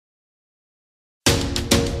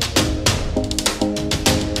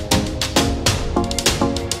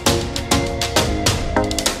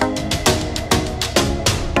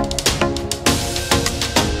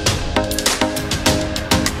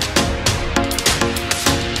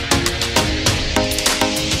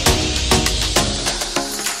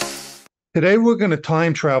Today, we're going to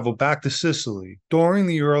time travel back to Sicily during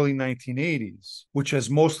the early 1980s, which, as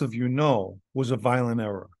most of you know, was a violent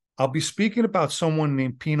era. I'll be speaking about someone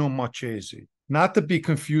named Pino Marchese, not to be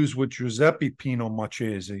confused with Giuseppe Pino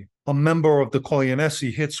Marchese, a member of the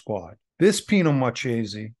Corleonesi hit squad. This Pino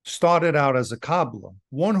Marchese started out as a cobbler,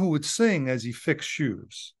 one who would sing as he fixed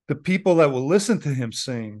shoes. The people that would listen to him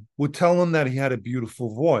sing would tell him that he had a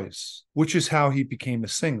beautiful voice, which is how he became a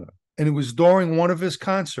singer. And it was during one of his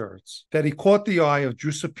concerts that he caught the eye of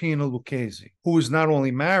Giuseppe Lucchese, who was not only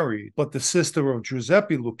married, but the sister of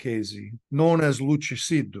Giuseppe Lucchese, known as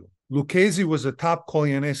Lucchese. Lucchese was a top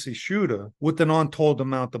Corleonesi shooter with an untold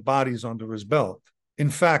amount of bodies under his belt. In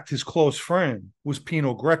fact, his close friend was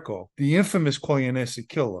Pino Greco, the infamous Corleonesi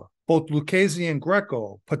killer. Both Lucchese and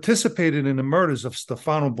Greco participated in the murders of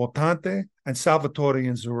Stefano Bottante and Salvatore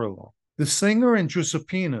Inzerillo. The singer and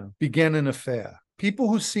Giuseppina began an affair. People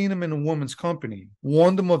who seen him in a woman's company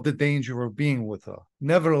warned him of the danger of being with her.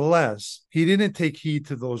 Nevertheless, he didn't take heed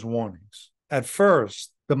to those warnings. At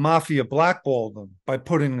first, the mafia blackballed him by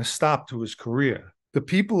putting a stop to his career. The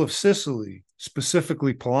people of Sicily,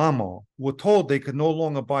 specifically Palermo, were told they could no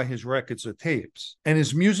longer buy his records or tapes, and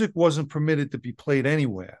his music wasn't permitted to be played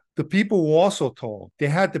anywhere. The people were also told they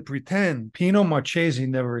had to pretend Pino Marchese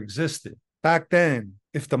never existed. Back then,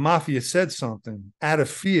 if the mafia said something, out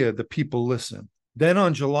of fear, the people listened. Then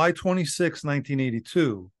on July 26,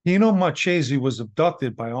 1982, Pino Marchese was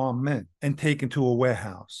abducted by armed men and taken to a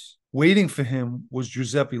warehouse. Waiting for him was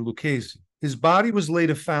Giuseppe Lucchese. His body was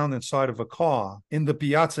later found inside of a car in the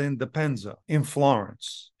Piazza Indipendenza in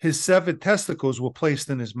Florence. His severed testicles were placed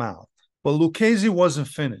in his mouth. But Lucchese wasn't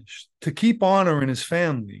finished. To keep honor in his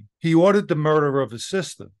family, he ordered the murder of his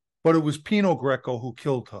sister, but it was Pino Greco who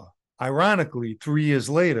killed her. Ironically, 3 years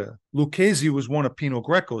later, Lucchese was one of Pino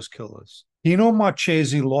Greco's killers. Pino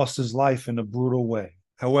Marchese lost his life in a brutal way.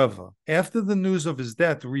 However, after the news of his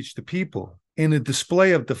death reached the people, in a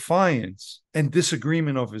display of defiance and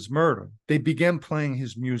disagreement of his murder, they began playing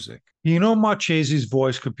his music. Pino Marchese's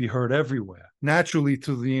voice could be heard everywhere, naturally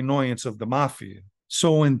to the annoyance of the mafia.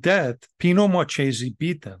 So in death, Pino Marchese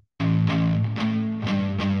beat them.